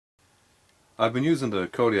I've been using the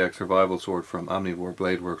Kodiak Survival Sword from Omnivore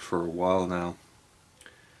Blade-Works for a while now.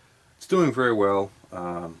 It's doing very well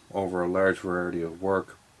over a large variety of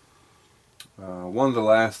work. One of the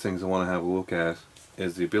last things I want to have a look at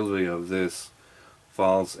is the ability of this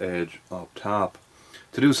false edge up top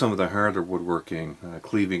to do some of the harder woodworking,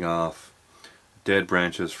 cleaving off dead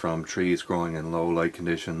branches from trees growing in low light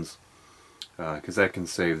conditions, because that can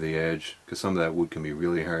save the edge, because some of that wood can be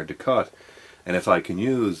really hard to cut. And if I can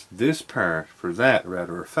use this part for that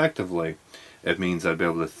rather effectively, it means I'd be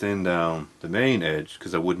able to thin down the main edge,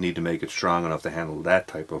 because I wouldn't need to make it strong enough to handle that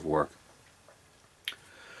type of work.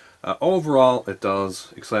 Overall, it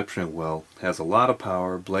does exceptionally well. It has a lot of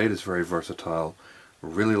power. Blade is very versatile.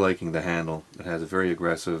 Really liking the handle. It has a very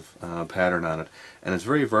aggressive pattern on it, and it's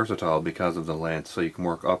very versatile because of the length. So you can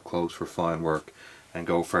work up close for fine work and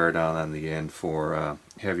go far down on the end for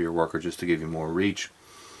heavier work, or just to give you more reach.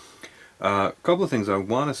 A couple of things I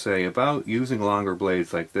want to say about using longer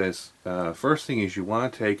blades like this. First thing is, you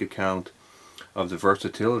want to take account of the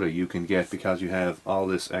versatility you can get because you have all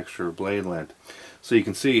this extra blade length. So you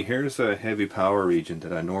can see here's a heavy power region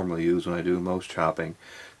that I normally use when I do most chopping,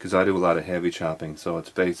 because I do a lot of heavy chopping, so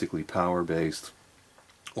it's basically power based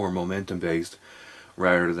or momentum based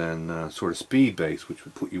rather than sort of speed based, which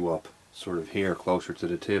would put you up sort of here closer to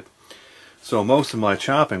the tip. So most of my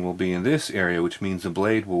chopping will be in this area, which means the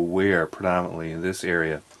blade will wear predominantly in this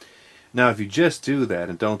area. Now if you just do that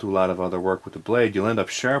and don't do a lot of other work with the blade, you'll end up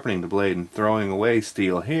sharpening the blade and throwing away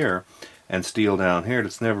steel here and steel down here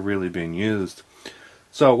that's never really been used.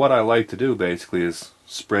 So what I like to do basically is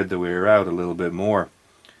spread the wear out a little bit more.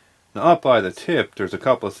 Now up by the tip, there's a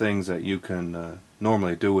couple of things that you can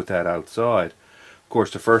normally do with that outside. Of course,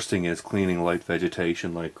 the first thing is cleaning light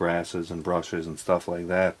vegetation like grasses and brushes and stuff like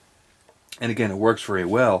that. And again, it works very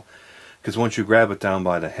well because once you grab it down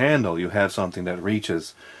by the handle, you have something that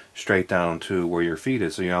reaches straight down to where your feet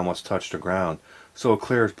is, so you almost touch the ground. So it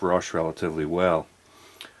clears brush relatively well.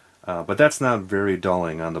 But that's not very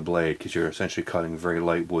dulling on the blade, because you're essentially cutting very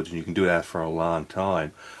light woods, and you can do that for a long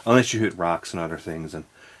time, unless you hit rocks and other things, and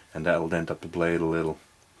that'll dent up the blade a little.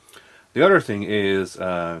 The other thing is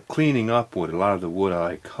cleaning up wood. A lot of the wood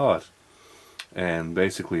I cut and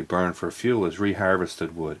basically burn for fuel is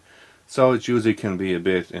reharvested wood. So it usually can be a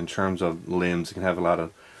bit, in terms of limbs, it can have a lot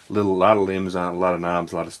of limbs on it, a lot of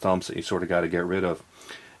knobs, a lot of stumps that you sort of got to get rid of.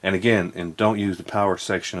 And again, don't use the power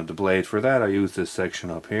section of the blade for that. I use this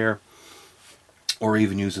section up here, or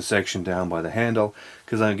even use the section down by the handle,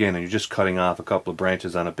 because again, you're just cutting off a couple of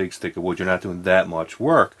branches on a big stick of wood. You're not doing that much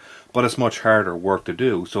work, but it's much harder work to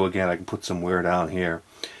do. So again, I can put some wear down here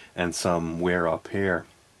and some wear up here.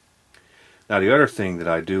 Now the other thing that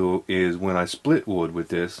I do is when I split wood with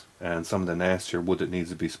this, and some of the nastier wood that needs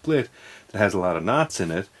to be split that has a lot of knots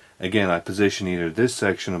in it, again I position either this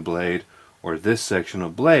section of blade or this section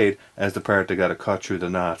of blade as the part that got to cut through the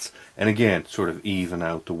knots, and again sort of even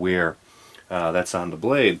out the wear that's on the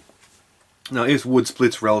blade. Now if wood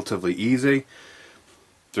splits relatively easy,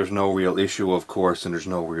 there's no real issue, of course, and there's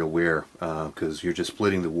no real wear because you're just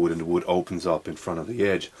splitting the wood and the wood opens up in front of the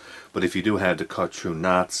edge. But if you do have to cut through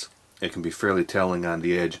knots, it can be fairly telling on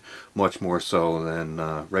the edge, much more so than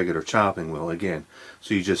regular chopping will, again.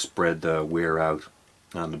 So you just spread the wear out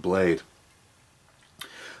on the blade.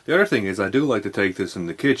 The other thing is, I do like to take this in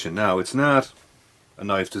the kitchen. Now, it's not a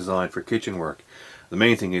knife designed for kitchen work. The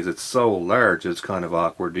main thing is it's so large it's kind of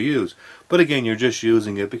awkward to use. But again, you're just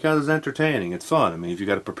using it because it's entertaining, it's fun. I mean, if you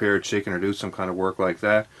got to prepare chicken or do some kind of work like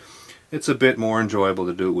that, it's a bit more enjoyable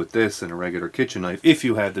to do it with this than a regular kitchen knife, if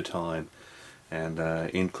you had the time and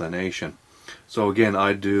inclination. So again,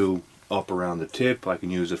 I do up around the tip. I can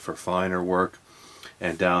use it for finer work,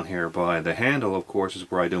 and down here by the handle, of course, is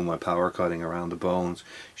where I do my power cutting around the bones,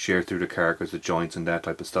 shear through the carcass, the joints, and that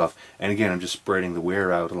type of stuff. And again, I'm just spreading the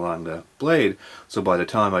wear out along the blade, so by the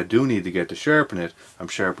time I do need to get to sharpen it, I'm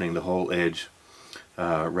sharpening the whole edge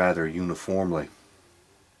rather uniformly.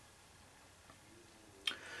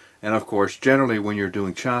 And of course, generally when you're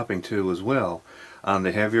doing chopping too as well, on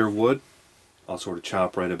the heavier wood, I'll sort of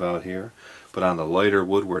chop right about here, but on the lighter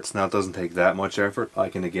wood where it's doesn't take that much effort, I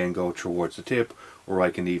can again go towards the tip, or I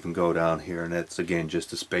can even go down here, and that's again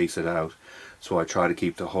just to space it out. So I try to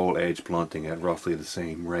keep the whole edge blunting at roughly the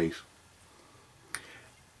same rate.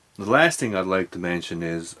 The last thing I'd like to mention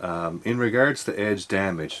is in regards to edge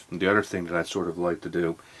damage, and the other thing that I sort of like to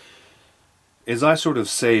do is I sort of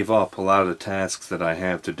save up a lot of the tasks that I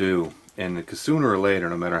have to do, and because sooner or later,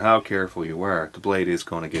 no matter how careful you are, the blade is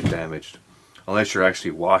going to get damaged. Unless you're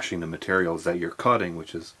actually washing the materials that you're cutting,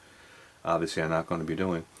 which is obviously I'm not going to be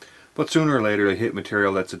doing. But sooner or later, you hit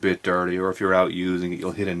material that's a bit dirty, or if you're out using it,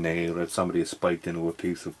 you'll hit a nail that somebody has spiked into a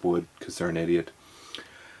piece of wood because they're an idiot.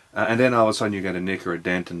 And then all of a sudden you get a nick or a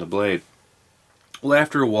dent in the blade. Well,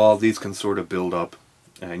 after a while, these can sort of build up,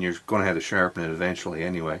 and you're going to have to sharpen it eventually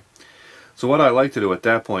anyway. So what I like to do at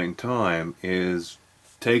that point in time is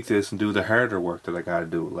take this and do the harder work that I got to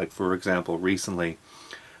do. Like, for example, recently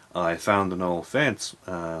I found an old fence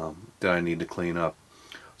that I need to clean up.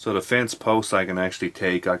 So the fence posts I can actually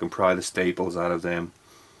take, I can pry the staples out of them,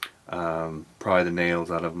 pry the nails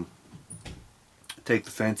out of them, take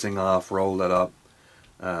the fencing off, roll that up.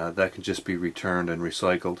 That can just be returned and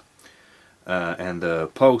recycled. And the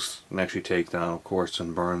posts can actually take down, of course,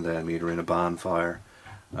 and burn them either in a bonfire.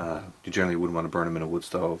 You generally wouldn't want to burn them in a wood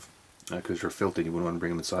stove because they're filthy. You wouldn't want to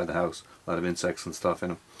bring them inside the house. A lot of insects and stuff in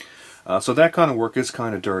them. So that kind of work is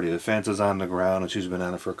kind of dirty. The fence is on the ground and she's been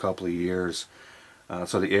on it for a couple of years.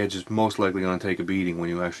 So the edge is most likely going to take a beating when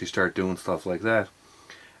you actually start doing stuff like that.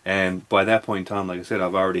 And by that point in time, like I said,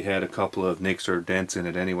 I've already had a couple of nicks or dents in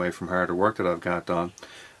it anyway from harder work that I've got done.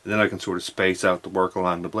 And then I can sort of space out the work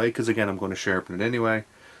along the blade because again I'm going to sharpen it anyway.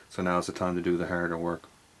 So now's the time to do the harder work.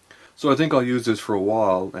 So I think I'll use this for a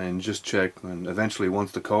while and just check, and eventually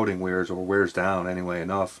once the coating wears down anyway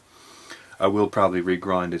enough, I will probably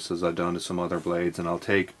regrind this as I've done to some other blades, and I'll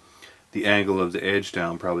take the angle of the edge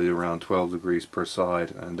down probably around 12 degrees per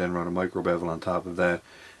side and then run a micro bevel on top of that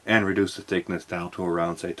and reduce the thickness down to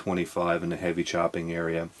around say 25 in the heavy chopping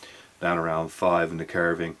area, down around 5 in the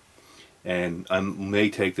carving, and I may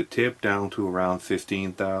take the tip down to around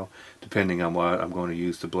 15 thou depending on what I'm going to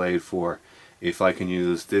use the blade for. If I can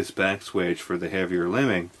use this back switch for the heavier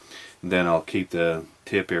limbing, then I'll keep the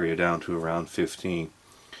tip area down to around 15.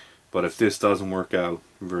 But if this doesn't work out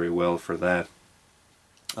very well for that,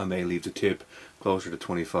 I may leave the tip closer to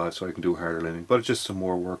 25 so I can do harder limbing, but it's just some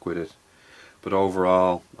more work with it. But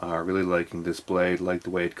overall, really liking this blade, like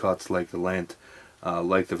the way it cuts, like the length,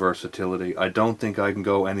 like the versatility. I don't think I can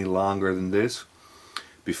go any longer than this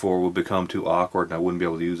before it will become too awkward and I wouldn't be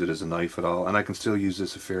able to use it as a knife at all. And I can still use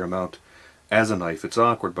this a fair amount as a knife. It's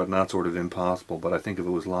awkward but not sort of impossible, but I think if it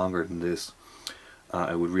was longer than this,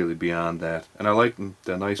 it would really be on that. And I like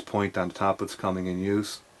the nice point on the top that's coming in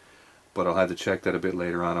use, but I'll have to check that a bit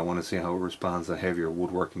later on. I want to see how it responds to heavier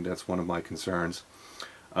woodworking. That's one of my concerns.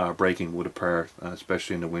 Breaking wood apart,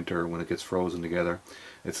 especially in the winter when it gets frozen together.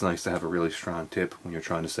 It's nice to have a really strong tip when you're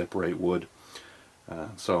trying to separate wood.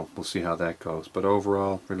 So we'll see how that goes. But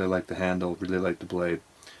overall, really like the handle, really like the blade,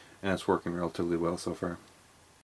 and it's working relatively well so far.